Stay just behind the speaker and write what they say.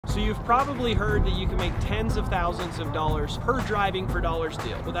So you've probably heard that you can make tens of thousands of dollars per driving for dollars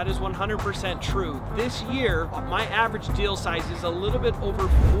deal. Well, that is 100% true. This year, my average deal size is a little bit over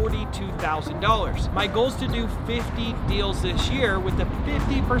 $42,000. My goal is to do 50 deals this year with a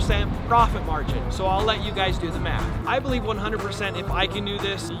 50% profit margin. So I'll let you guys do the math. I believe 100% if I can do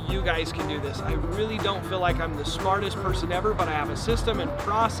this, you guys can do this. I really don't feel like I'm the smartest person ever, but I have a system and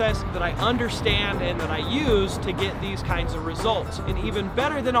process that I understand and that I use to get these kinds of results. And even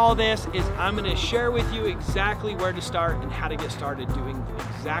better than all this is I'm going to share with you exactly where to start and how to get started doing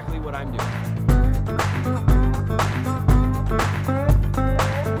exactly what I'm doing.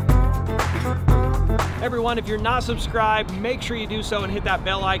 Everyone, if you're not subscribed, make sure you do so and hit that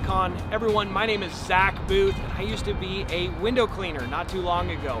bell icon. Everyone, my name is Zack Boothe. I used to be a window cleaner not too long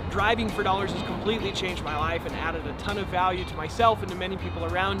ago. Driving for dollars has completely changed my life and added a ton of value to myself and to many people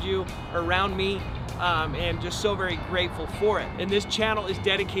around me. And just so very grateful for it. And this channel is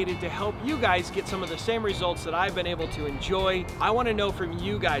dedicated to help you guys get some of the same results that I've been able to enjoy. I want to know from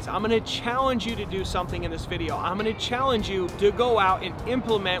you guys. I'm going to challenge you to do something in this video. I'm going to challenge you to go out and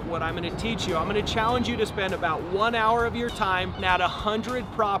implement what I'm going to teach you. I'm going to challenge you to spend about 1 hour of your time and add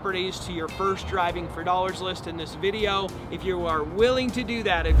 100 properties to your first driving for dollars list in this video. If you are willing to do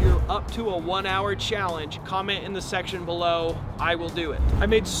that, if you're up to a 1 hour challenge, comment in the section below. I will do it. I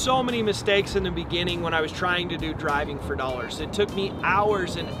made so many mistakes in the beginning when I was trying to do driving for dollars. It took me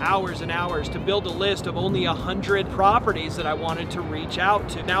hours and hours and hours to build a list of only 100 properties that I wanted to reach out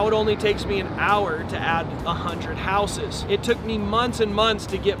to. Now it only takes me an hour to add 100 houses. It took me months and months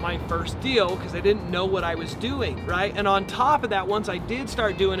to get my first deal because I didn't know what I was doing, right? And on top of that, once I did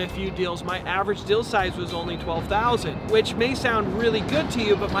start doing a few deals, my average deal size was only $12,000, which may sound really good to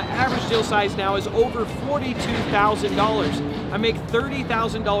you, but my average deal size now is over $42,000. I make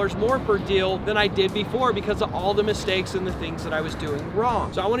 $30,000 more per deal than I did before because of all the mistakes and the things that I was doing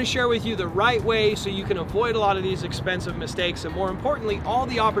wrong. So I want to share with you the right way so you can avoid a lot of these expensive mistakes and more importantly, all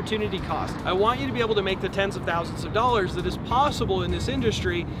the opportunity cost. I want you to be able to make the tens of thousands of dollars that is possible in this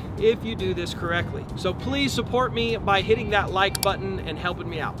industry if you do this correctly. So please support me by hitting that like button and helping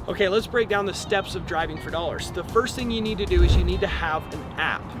me out. Okay, let's break down the steps of driving for dollars. The first thing you need to do is you need to have an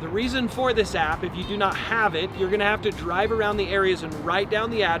app. The reason for this app, if you do not have it, you're gonna have to drive around the areas and write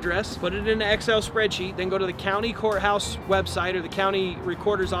down the address, put it in an Excel spreadsheet, then go to the county courthouse website or the county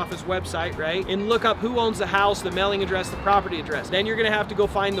recorder's office website, right? And look up who owns the house, the mailing address, the property address. Then you're gonna have to go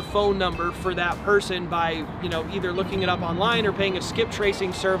find the phone number for that person by, either looking it up online or paying a skip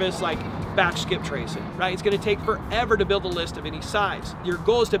tracing service like batch skip tracing, right? It's gonna take forever to build a list of any size. Your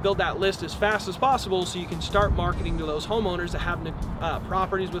goal is to build that list as fast as possible so you can start marketing to those homeowners that have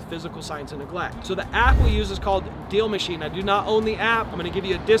properties with physical signs of neglect. So the app we use is called Deal Machine. I do not own the app. I'm gonna give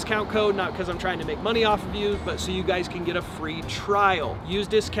you a discount code, not because I'm trying to make money off of you, but so you guys can get a free trial. Use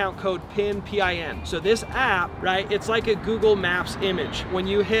discount code PIN, P-I-N. So this app, right, it's like a Google Maps image. When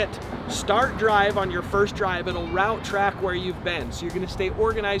you hit start drive on your first drive, it'll route track where you've been. So you're gonna stay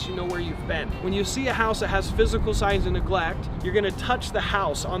organized, you know where you've been. When you see a house that has physical signs of neglect, you're gonna touch the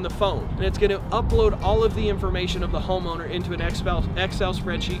house on the phone and it's gonna upload all of the information of the homeowner into an Excel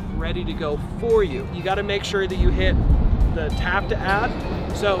spreadsheet ready to go for you. You gotta make sure that you hit the tap to add.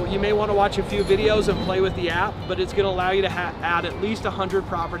 So you may want to watch a few videos and play with the app, but it's going to allow you to add at least 100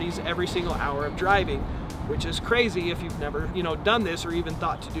 properties every single hour of driving, which is crazy if you've never, done this or even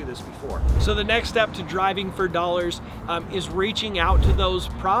thought to do this before. So the next step to driving for dollars is reaching out to those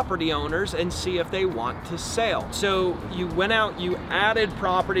property owners and see if they want to sell. So you went out, you added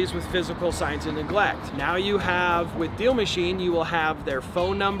properties with physical signs of neglect. Now you have, with Deal Machine, you will have their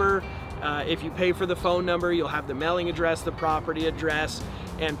phone number. If you pay for the phone number, you'll have the mailing address, the property address,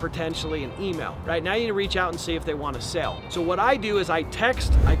 and potentially an email. Right now you need to reach out and see if they want to sell. So what I do is I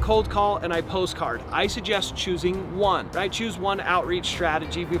text, I cold call, and I postcard. I suggest choosing one, right? Choose one outreach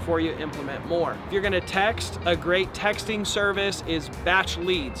strategy before you implement more. If you're gonna text, a great texting service is Batch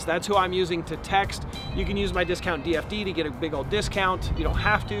Leads. That's who I'm using to text. You can use my discount DFD to get a big old discount. You don't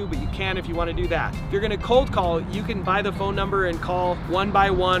have to, but you can if you want to do that. If you're gonna cold call, you can buy the phone number and call one by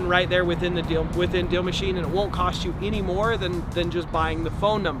one right there within Deal Machine, and it won't cost you any more than just buying the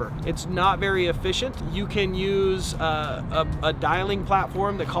phone number. It's not very efficient. You can use a dialing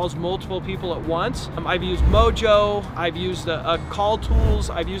platform that calls multiple people at once. I've used Mojo, I've used Call Tools,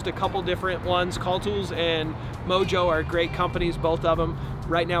 I've used a couple different ones. Call Tools and Mojo are great companies, both of them.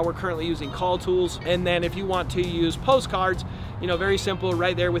 Right now we're currently using Call Tools. And then if you want to use postcards, you know, very simple.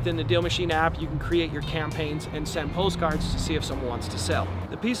 Right there within the Deal Machine app, you can create your campaigns and send postcards to see if someone wants to sell.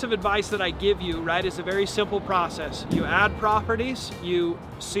 The piece of advice that I give you, right, is a very simple process. You add properties, you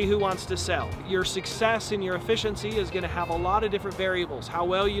see who wants to sell. Your success and your efficiency is going to have a lot of different variables. How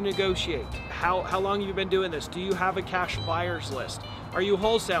well you negotiate, how long you've been doing this. Do you have a cash buyers list? Are you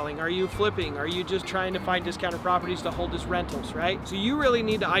wholesaling? Are you flipping? Are you just trying to find discounted properties to hold as rentals, right? So you really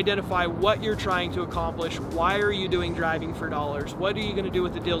need to identify what you're trying to accomplish. Why are you doing driving for dollars? What are you going to do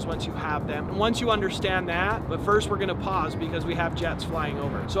with the deals once you have them? And once you understand that, but first we're going to pause because we have jets flying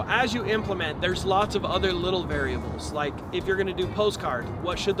over. So as you implement, there's lots of other little variables. Like if you're going to do postcard,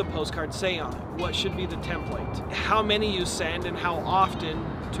 what should the postcard say on it? What should be the template? How many you send and how often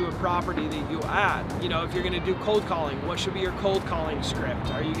to a property that you add. You know, if you're going to do cold calling, what should be your cold calling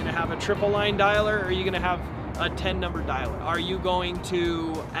script? Are you going to have a triple line dialer, or are you going to have a 10-number dialer? Are you going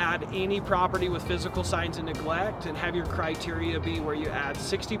to add any property with physical signs of neglect and have your criteria be where you add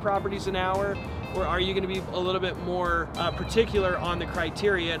 60 properties an hour? Or are you going to be a little bit more particular on the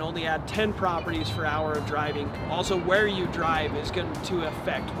criteria and only add 10 properties per hour of driving? Also, where you drive is going to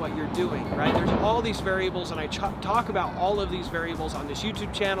affect what you're doing, right? There's all these variables, and I talk about all of these variables on this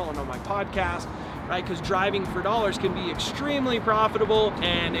YouTube channel and on my podcast, right? Because driving for dollars can be extremely profitable,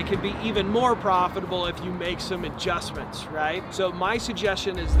 and it can be even more profitable if you make some adjustments, right? So my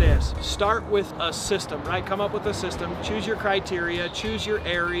suggestion is this: start with a system, right? Come up with a system, choose your criteria, choose your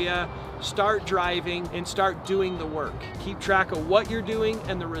area, start driving and start doing the work. Keep track of what you're doing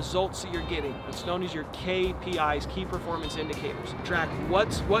and the results that you're getting. It's known as your KPIs, key performance indicators. Track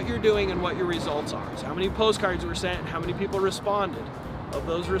what you're doing and what your results are. So how many postcards were sent, how many people responded. Of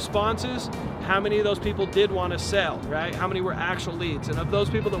those responses, how many of those people did want to sell, right? How many were actual leads? And of those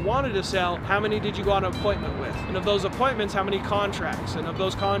people that wanted to sell, how many did you go on an appointment with? And of those appointments, how many contracts? And of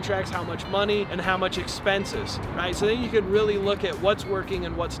those contracts, how much money and how much expenses, right? So then you can really look at what's working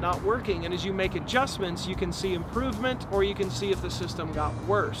and what's not working. And as you make adjustments, you can see improvement, or you can see if the system got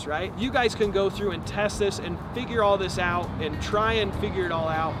worse, right? You guys can go through and test this and figure all this out and try and figure it all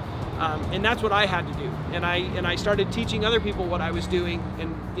out. And that's what I had to do. And I started teaching other people what I was doing,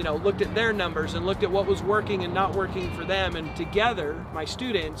 and looked at their numbers and looked at what was working and not working for them. And together, my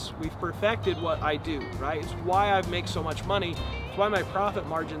students, we've perfected what I do, right? It's why I make so much money. It's why my profit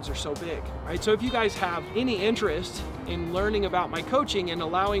margins are so big, right? So if you guys have any interest in learning about my coaching and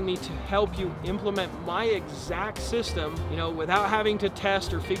allowing me to help you implement my exact system, without having to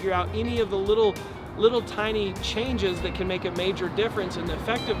test or figure out any of the little tiny changes that can make a major difference in the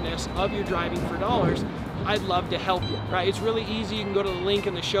effectiveness of your driving for dollars, I'd love to help you, right? It's really easy. You can go to the link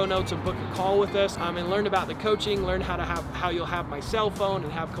in the show notes and book a call with us and learn about the coaching, learn how you'll have my cell phone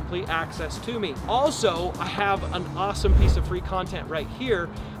and have complete access to me. Also, I have an awesome piece of free content right here.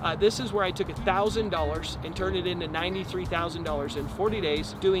 This is where I took $1,000 and turned it into $93,000 in 40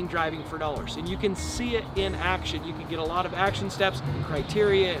 days doing driving for dollars. And you can see it in action. You can get a lot of action steps and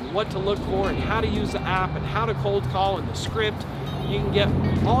criteria and what to look for and how to use the app and how to cold call and the script. You can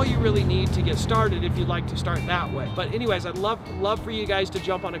get all you really need to get started if you'd like to start that way. But anyways, I'd love for you guys to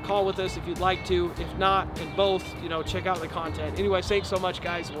jump on a call with us if you'd like to. If not, and both, check out the content. Anyways, thanks so much,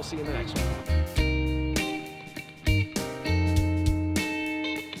 guys, and we'll see you in the next one.